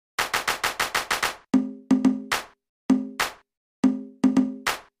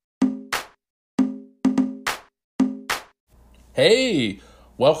Hey,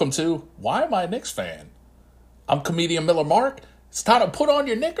 welcome to Why Am I a Knicks Fan? I'm comedian Miller Mark. It's time to put on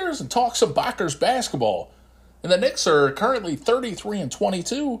your knickers and talk some Bockers basketball. And the Knicks are currently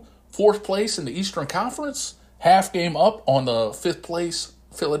 33-22, fourth place in the Eastern Conference, half game up on the fifth place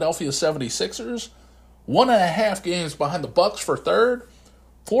Philadelphia 76ers, 1.5 games behind the Bucks for third,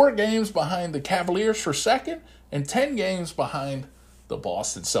 4 games behind the Cavaliers for second, and 10 games behind the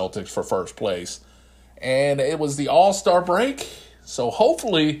Boston Celtics for first place. And it was the All-Star break, so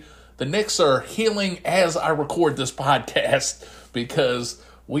hopefully the Knicks are healing as I record this podcast because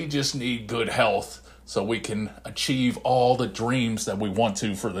we just need good health so we can achieve all the dreams that we want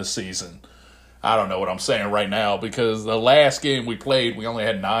to for this season. I don't know what I'm saying right now because the last game we played, we only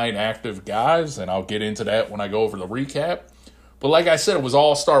had 9 active guys, and I'll get into that when I go over the recap. But like I said, it was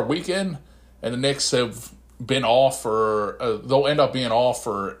All-Star weekend, and the Knicks have been off for, they'll end up being off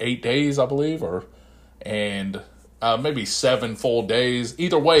for 8 days, I believe, and maybe 7 full days.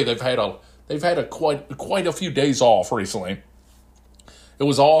 Either way, they've had quite a few days off recently. It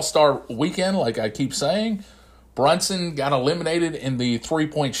was All-Star weekend, like I keep saying. Brunson got eliminated in the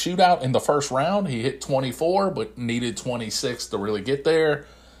three-point shootout in the first round. He hit 24, but needed 26 to really get there.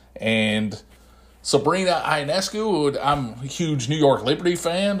 And Sabrina Ionescu, I'm a huge New York Liberty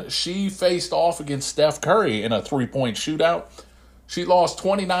fan, she faced off against Steph Curry in a three-point shootout. She lost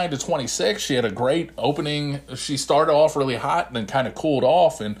 29-26. She had a great opening. She started off really hot and then kind of cooled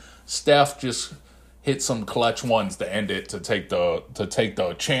off, and Steph just hit some clutch ones to end it to take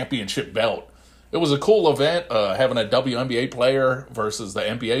the championship belt. It was a cool event, having a WNBA player versus the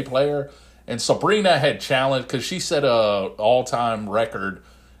NBA player, and Sabrina had challenged because she set a all-time record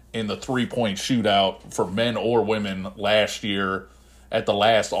in the three-point shootout for men or women last year at the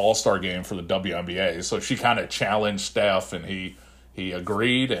last All-Star game for the WNBA. So she kind of challenged Steph, and he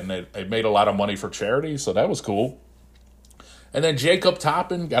agreed, and it made a lot of money for charity, so that was cool. And then Jacob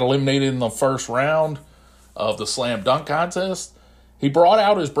Toppin got eliminated in the first round of the slam dunk contest. He brought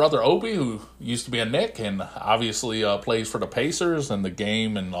out his brother Obi, who used to be a Knick and obviously plays for the Pacers, and the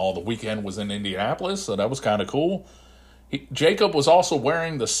game and all the weekend was in Indianapolis, so that was kind of cool. Jacob was also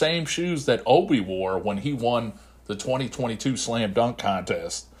wearing the same shoes that Obi wore when he won the 2022 slam dunk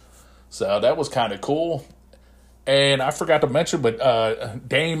contest, so that was kind of cool. And I forgot to mention, but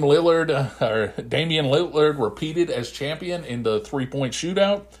Damian Lillard repeated as champion in the three-point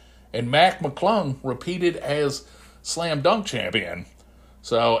shootout, and Mac McClung repeated as slam dunk champion.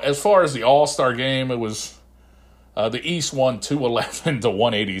 So as far as the All-Star game, it was the East won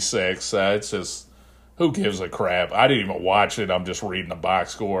 211-186. It's just, who gives a crap? I didn't even watch it. I'm just reading the box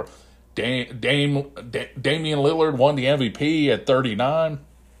score. Damian Lillard won the MVP at 39.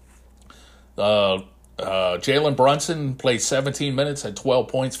 Jalen Brunson played 17 minutes, had 12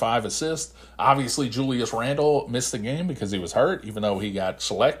 points, 5 assists. Obviously, Julius Randle missed the game because he was hurt, even though he got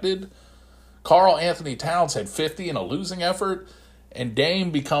selected. Karl Anthony Towns had 50 in a losing effort. And Dame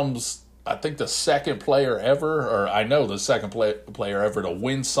becomes, I think, the second player ever, or I know the second player ever to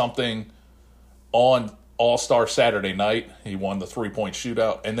win something on All-Star Saturday night. He won the three-point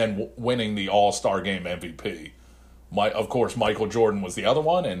shootout and then winning the All-Star Game MVP. Of course, Michael Jordan was the other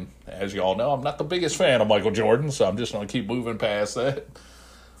one, and as you all know, I'm not the biggest fan of Michael Jordan, so I'm just going to keep moving past that.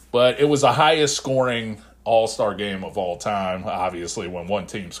 But it was the highest scoring All-Star game of all time, obviously, when one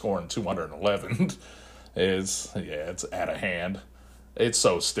team scoring 211 it's out of hand. It's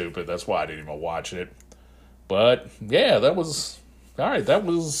so stupid. That's why I didn't even watch it. But, yeah, that was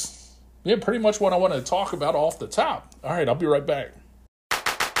pretty much what I wanted to talk about off the top. All right, I'll be right back.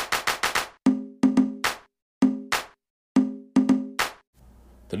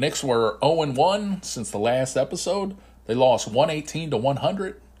 The Knicks were 0-1 since the last episode. They lost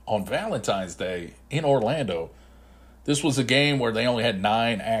 118-100 on Valentine's Day in Orlando. This was a game where they only had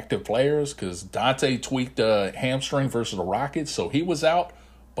 9 active players because Dante tweaked a hamstring versus the Rockets, so he was out.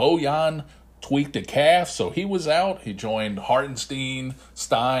 Bojan tweaked a calf, so he was out. He joined Hartenstein,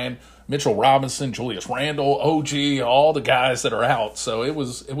 Stein, Mitchell Robinson, Julius Randle, OG, all the guys that are out. So it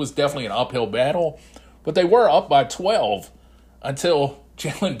was definitely an uphill battle. But they were up by 12 until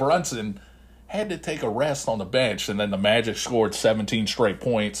Jalen Brunson had to take a rest on the bench, and then the Magic scored 17 straight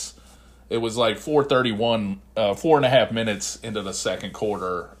points. It was like 4.5 minutes into the second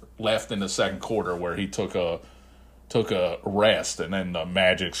quarter, left in the second quarter, where he took a rest, and then the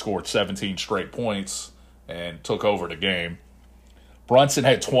Magic scored 17 straight points and took over the game. Brunson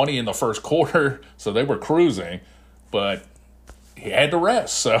had 20 in the first quarter, so they were cruising, but he had to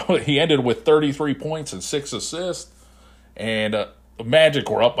rest. So he ended with 33 points and 6 assists, and the Magic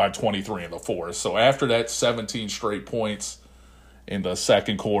were up by 23 in the fourth. So after that 17 straight points in the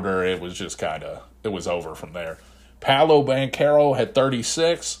second quarter, it was just it was over from there. Paolo Banchero had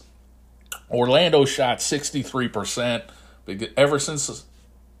 36. Orlando shot 63%. Ever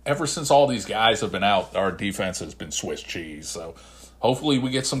since all these guys have been out, our defense has been Swiss cheese. So hopefully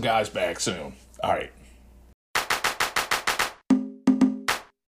we get some guys back soon. All right.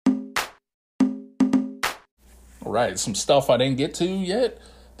 All right, some stuff I didn't get to yet.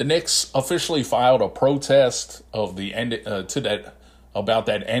 The Knicks officially filed a protest of the end about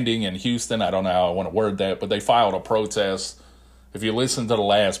that ending in Houston. I don't know how I want to word that, but they filed a protest. If you listen to the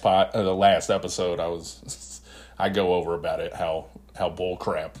last episode, I go over about it, how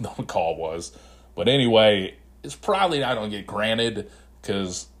bullcrap the call was. But anyway, it's probably not going to get granted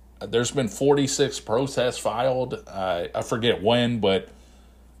because there's been 46 protests filed. I forget when, but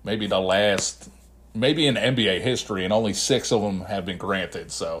maybe in NBA history, and only 6 of them have been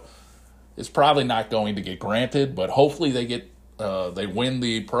granted. So it's probably not going to get granted, but hopefully they win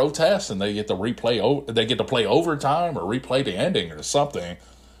the protest and they get to play overtime or replay the ending or something.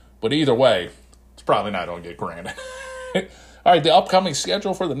 But either way, it's probably not going to get granted. All right, the upcoming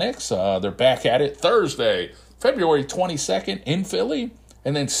schedule for the Knicks, they're back at it Thursday, February 22nd in Philly,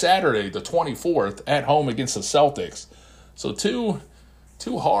 and then Saturday, the 24th, at home against the Celtics. So two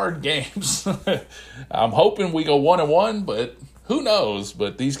hard games. I'm hoping we go 1-1, but who knows?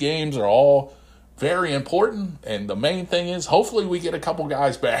 But these games are all very important, and the main thing is hopefully we get a couple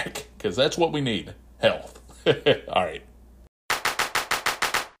guys back because that's what we need, health. All right.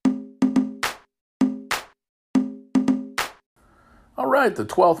 All right, the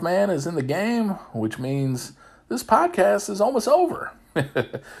 12th man is in the game, which means this podcast is almost over.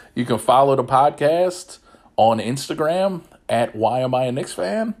 You can follow the podcast on Instagram at Why Am I a Knicks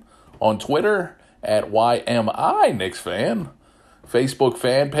Fan, on Twitter at Why Am I Knicks Fan, Facebook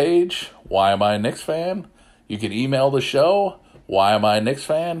fan page, Why Am I a Knicks Fan. You can email the show, Why Am I a Knicks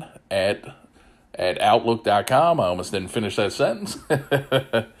Fan, at outlook.com. I almost didn't finish that sentence.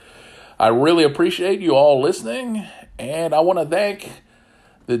 I really appreciate you all listening, and I want to thank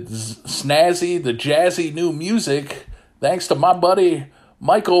the jazzy new music, thanks to my buddy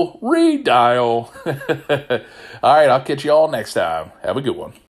Michael Redial. All right, I'll catch you all next time. Have a good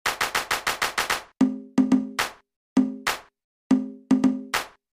one.